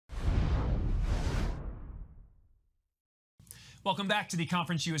Welcome back to the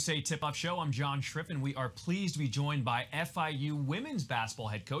Conference USA Tip-Off Show. I'm John Schripp, and we are pleased to be joined by FIU women's basketball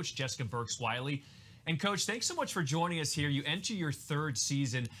head coach Jessica Burks-Wiley. And Coach, thanks so much for joining us here. You enter your third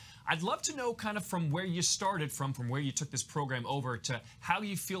season. I'd love to know kind of from where you started from where you took this program over to how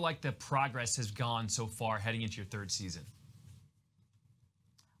you feel like the progress has gone so far heading into your third season.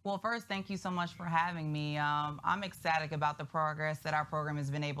 Well, first, thank you so much for having me. I'm ecstatic about the progress that our program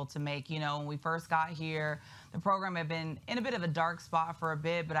has been able to make. You know, when we first got here, the program had been in a bit of a dark spot for a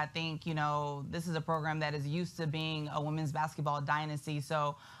bit, but I think, you know, this is a program that is used to being a women's basketball dynasty.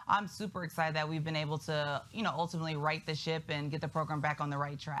 So I'm super excited that we've been able to, you know, ultimately right the ship and get the program back on the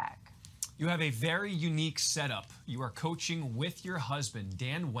right track. You have a very unique setup. You are coaching with your husband.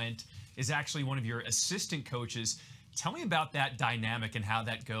 Dan Wendt is actually one of your assistant coaches. Tell me about that dynamic and how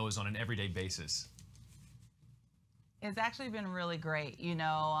that goes on an everyday basis. It's actually been really great. You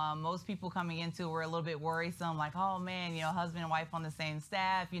know, most people coming into it were a little bit worrisome, like, oh man, you know, husband and wife on the same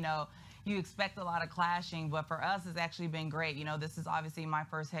staff, you know, you expect a lot of clashing, but for us, it's actually been great. You know, this is obviously my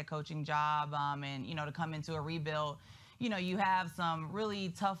first head coaching job, and, you know, to come into a rebuild, you know, you have some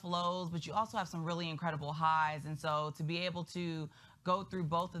really tough lows, but you also have some really incredible highs. And so to be able to go through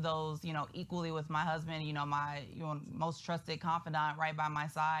both of those, you know, equally with my husband, you know, my most trusted confidant right by my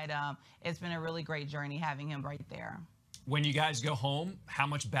side, it's been a really great journey having him right there. When you guys go home, how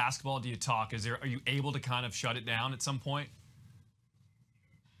much basketball do you talk? Are you able to kind of shut it down at some point?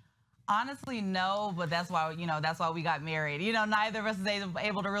 Honestly, no, but that's why, you know, that's why we got married. You know, neither of us is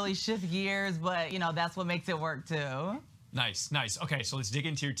able to really shift gears, but, you know, that's what makes it work too. Nice, nice. Okay, so let's dig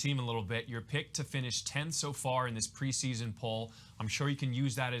into your team a little bit. You're picked to finish 10th so far in this preseason poll. I'm sure you can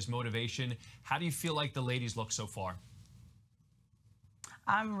use that as motivation. How do you feel like the ladies look so far?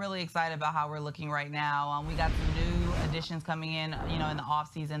 I'm really excited about how we're looking right now. We got some new additions coming in, you know, in the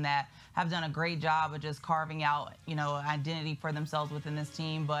offseason that have done a great job of just carving out, you know, identity for themselves within this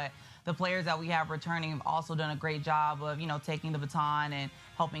team. But the players that we have returning have also done a great job of, you know, taking the baton and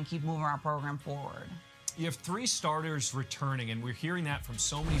helping keep moving our program forward. You have 3 starters returning, and we're hearing that from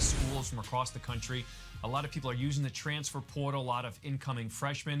so many schools from across the country. A lot of people are using the transfer portal, a lot of incoming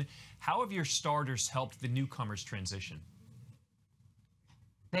freshmen. How have your starters helped the newcomers transition?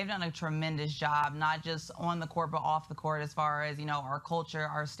 They've done a tremendous job, not just on the court, but off the court, as far as, you know, our culture,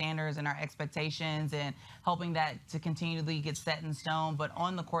 our standards, and our expectations, and helping that to continually get set in stone. But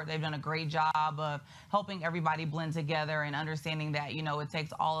on the court, they've done a great job of helping everybody blend together and understanding that, you know, it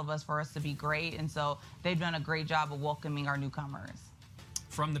takes all of us for us to be great. And so they've done a great job of welcoming our newcomers.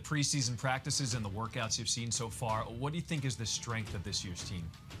 From the preseason practices and the workouts you've seen so far, what do you think is the strength of this year's team?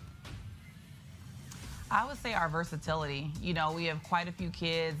 I would say our versatility. You know, we have quite a few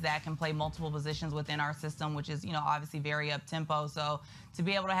kids that can play multiple positions within our system, which is, you know, obviously very up-tempo. So to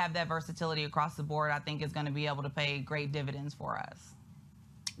be able to have that versatility across the board, I think is going to be able to pay great dividends for us.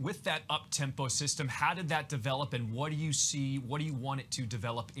 With that up-tempo system, how did that develop, and what do you see, what do you want it to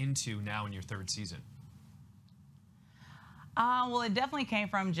develop into now in your third season? Well, it definitely came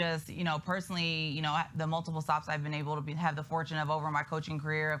from just, you know, personally, you know, the multiple stops I've been able to have the fortune of over my coaching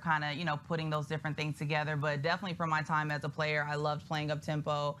career of kind of, you know, putting those different things together. But definitely from my time as a player, I loved playing up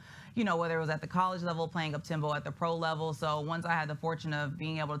tempo, you know, whether it was at the college level, playing up tempo at the pro level. So once I had the fortune of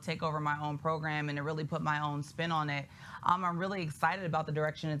being able to take over my own program and to really put my own spin on it, I'm really excited about the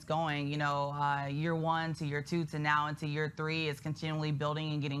direction it's going. You know, year 1 to year 2 to now into year 3 is continually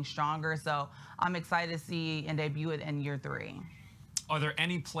building and getting stronger. So I'm excited to see and debut it in year 3. Are there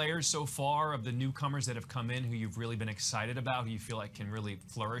any players so far of the newcomers that have come in who you've really been excited about, who you feel like can really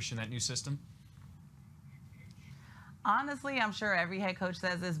flourish in that new system? Honestly, I'm sure every head coach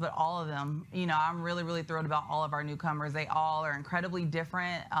says this, but all of them. You know, I'm really, really thrilled about all of our newcomers. They all are incredibly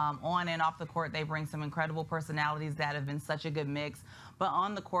different. On and off the court, they bring some incredible personalities that have been such a good mix. But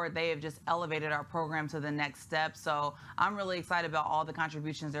on the court, they have just elevated our program to the next step. So I'm really excited about all the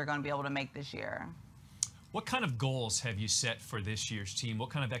contributions they're going to be able to make this year. What kind of goals have you set for this year's team? What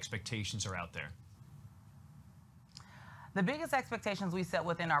kind of expectations are out there? The biggest expectations we set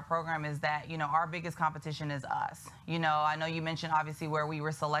within our program is that, you know, our biggest competition is us. You know, I know you mentioned obviously where we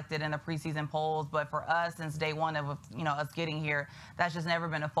were selected in the preseason polls, but for us, since day one of, you know, us getting here, that's just never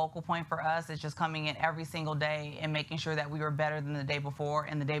been a focal point for us. It's just coming in every single day and making sure that we were better than the day before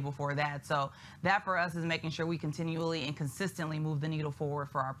and the day before that. So that for us is making sure we continually and consistently move the needle forward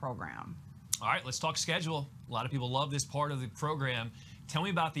for our program. All right, let's talk schedule. A lot of people love this part of the program. Tell me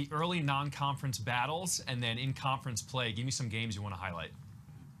about the early non-conference battles and then in-conference play. Give me some games you want to highlight.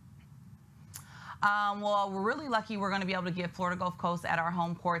 Well, we're really lucky we're going to be able to get Florida Gulf Coast at our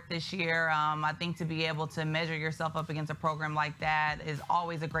home court this year. I think to be able to measure yourself up against a program like that is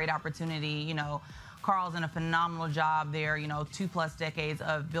always a great opportunity. You know, Carl's done a phenomenal job there, 2+ decades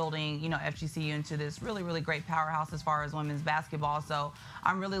of building, FGCU into this really, really great powerhouse as far as women's basketball. So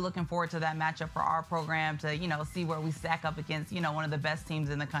I'm really looking forward to that matchup for our program to, see where we stack up against, one of the best teams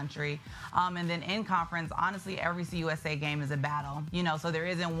in the country. And then in conference, honestly, every CUSA game is a battle, so there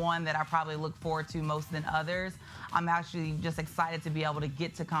isn't one that I probably look forward to most than others. I'm actually just excited to be able to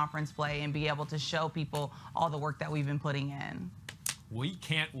get to conference play and be able to show people all the work that we've been putting in. We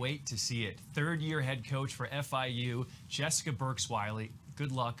can't wait to see it. Third-year head coach for FIU, Jessica Burks-Wiley.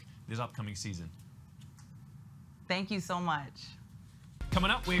 Good luck this upcoming season. Thank you so much.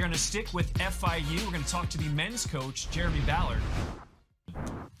 Coming up, we're going to stick with FIU. We're going to talk to the men's coach, Jeremy Ballard.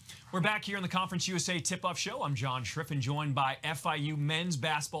 We're back here on the Conference USA Tip-Off Show. I'm John Schriffen, joined by FIU men's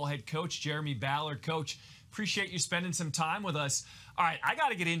basketball head coach, Jeremy Ballard. Coach, appreciate you spending some time with us. All right, I got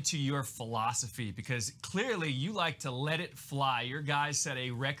to get into your philosophy because clearly you like to let it fly. Your guys set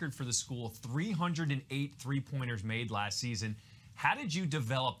a record for the school, 308 three-pointers made last season. How did you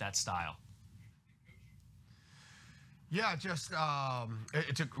develop that style? Yeah, just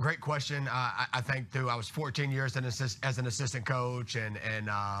it's a great question. I think I was 14 years as an assistant coach, and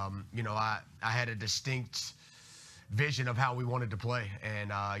I had a distinct vision of how we wanted to play,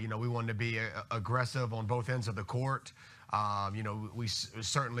 and we wanted to be aggressive on both ends of the court. We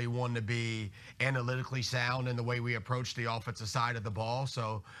certainly wanted to be analytically sound in the way we approach the offensive side of the ball.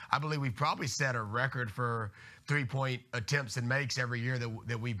 So I believe we've probably set a record for three-point attempts and makes every year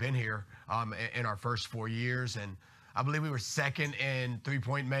that we've been here in our first 4 years. And I believe we were second in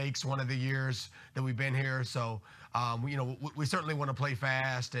three-point makes one of the years that we've been here. So, we certainly want to play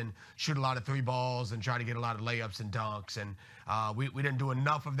fast and shoot a lot of three balls and try to get a lot of layups and dunks. And we didn't do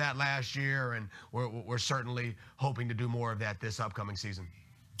enough of that last year, and we're certainly hoping to do more of that this upcoming season.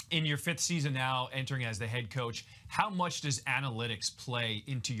 In your 5th season now, entering as the head coach, how much does analytics play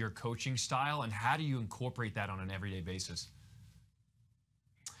into your coaching style, and how do you incorporate that on an everyday basis?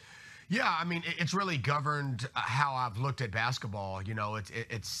 Yeah, I mean, it's really governed how I've looked at basketball.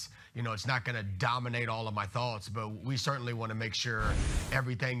 It's not going to dominate all of my thoughts, but we certainly want to make sure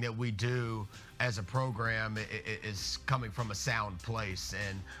everything that we do as a program is coming from a sound place.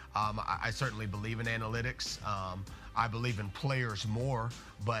 And I certainly believe in analytics. I believe in players more,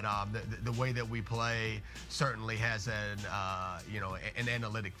 but the way that we play certainly has an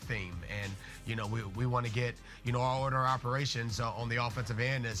analytic theme. And we want to get our order of operations on the offensive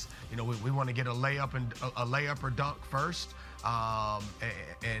end is we want to get a layup or dunk first.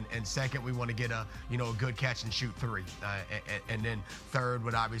 And second, we want to get a good catch and shoot three, and then third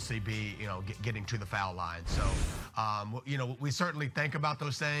would obviously be getting to the foul line. So we certainly think about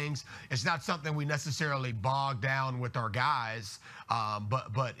those things. It's not something we necessarily bog down with our guys,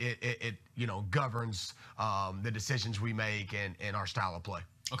 but it governs the decisions we make and our style of play.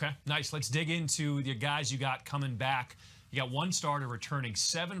 Okay, nice. Let's dig into the guys you got coming back. You got one starter returning,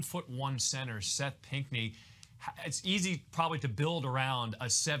 7'1" center Seth Pinckney. It's easy probably to build around a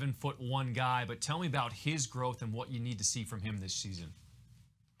 7'1" guy, but tell me about his growth and what you need to see from him this season.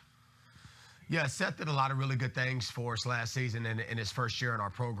 Yeah, Seth did a lot of really good things for us last season in his first year in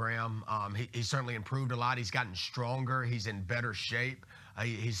our program. He certainly improved a lot. He's gotten stronger. He's in better shape.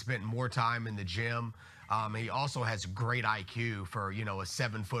 He's spent more time in the gym. He also has great IQ for, a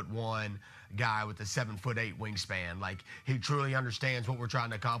 7'1" guy with a 7'8" wingspan. Like, he truly understands what we're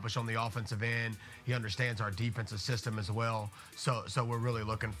trying to accomplish on the offensive end. He understands our defensive system as well. So we're really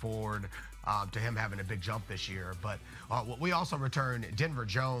looking forward to him having a big jump this year. But we also returned Denver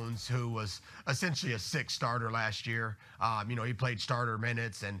Jones, who was essentially a 6th starter last year. He played starter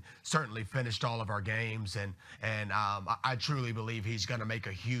minutes and certainly finished all of our games. And I truly believe he's going to make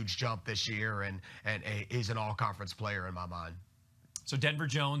a huge jump this year, and he's an all-conference player in my mind. So Denver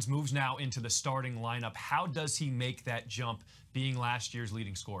Jones moves now into the starting lineup. How does he make that jump, being last year's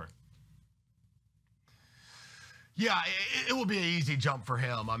leading scorer? Yeah, it will be an easy jump for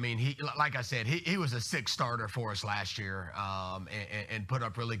him. I mean, like I said, he was a 6th starter for us last year, and put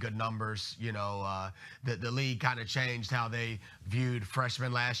up really good numbers. The league kind of changed how they viewed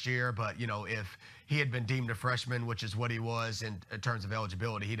freshmen last year, but if he had been deemed a freshman, which is what he was in terms of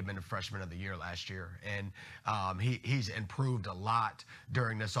eligibility, he'd have been a freshman of the year last year. And he's improved a lot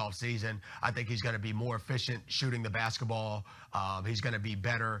during this offseason. I think he's going to be more efficient shooting the basketball. He's going to be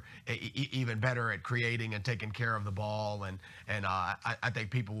better, even better at creating and taking care of the ball. And I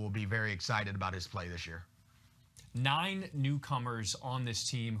think people will be very excited about his play this year. 9 newcomers on this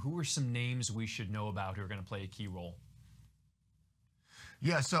team. Who are some names we should know about who are going to play a key role?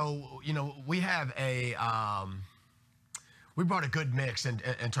 Yeah, so, we have we brought a good mix in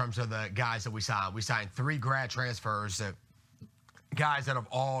terms of the guys that we signed. We signed 3 grad transfers that guys that have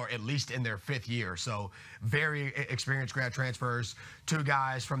all at least in their 5th year. So very experienced grad transfers. 2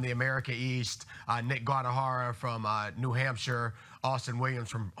 guys from the America East, Nick Guadalajara from New Hampshire, Austin Williams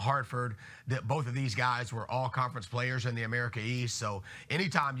from Hartford. Both of these guys were all conference players in the America East. So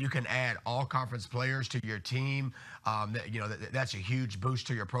anytime you can add all conference players to your team, that's a huge boost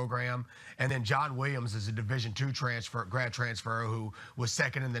to your program. And then John Williams is a Division II grad transfer who was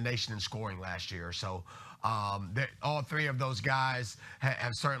 2nd in the nation in scoring last year. So all 3 of those guys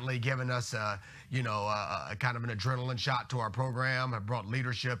have certainly given us a kind of an adrenaline shot to our program, have brought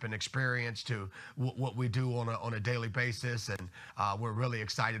leadership and experience to what we do on a daily basis, and we're really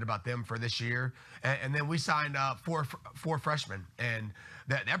excited about them for this year. And then we signed 4 freshmen, and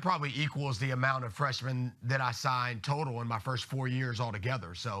that probably equals the amount of freshmen that I signed total in my first 4 years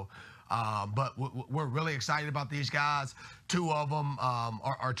altogether. So but we're really excited about these guys. 2 of them,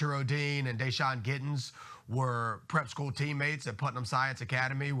 Arturo Dean and Deshaun Gittens, were prep school teammates at Putnam Science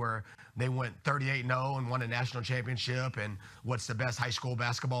Academy, where they went 38-0 and won a national championship in what's the best high school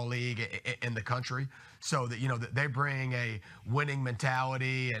basketball league in the country. So that they bring a winning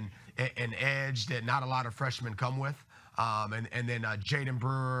mentality and an edge that not a lot of freshmen come with. And then Jaden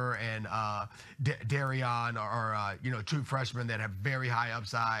Brewer and Darion are 2 freshmen that have very high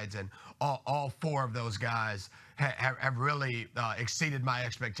upsides, and all 4 of those guys have really exceeded my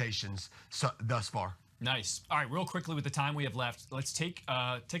expectations thus far. Nice. All right, real quickly with the time we have left, let's take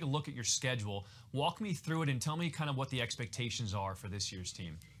a look at your schedule. Walk me through it and tell me kind of what the expectations are for this year's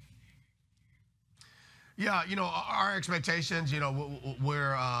team. Yeah, our expectations,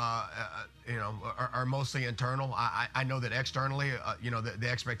 we're, are mostly internal. I know that externally, the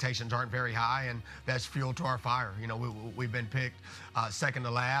expectations aren't very high, and that's fuel to our fire. We've been picked 2nd to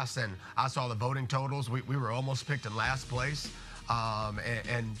last, and I saw the voting totals. We were almost picked in last place.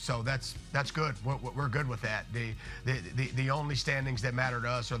 And so that's good. We're good with that. The only standings that matter to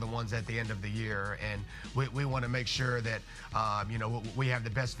us are the ones at the end of the year, and we want to make sure that we have the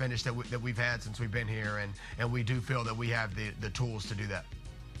best finish that we've had since we've been here, and we do feel that we have the tools to do that.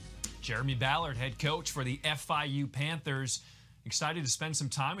 Jeremy Ballard, head coach for the FIU Panthers. Excited to spend some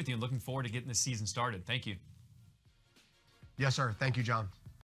time with you and looking forward to getting the season started. Thank you. Yes, sir. Thank you, John.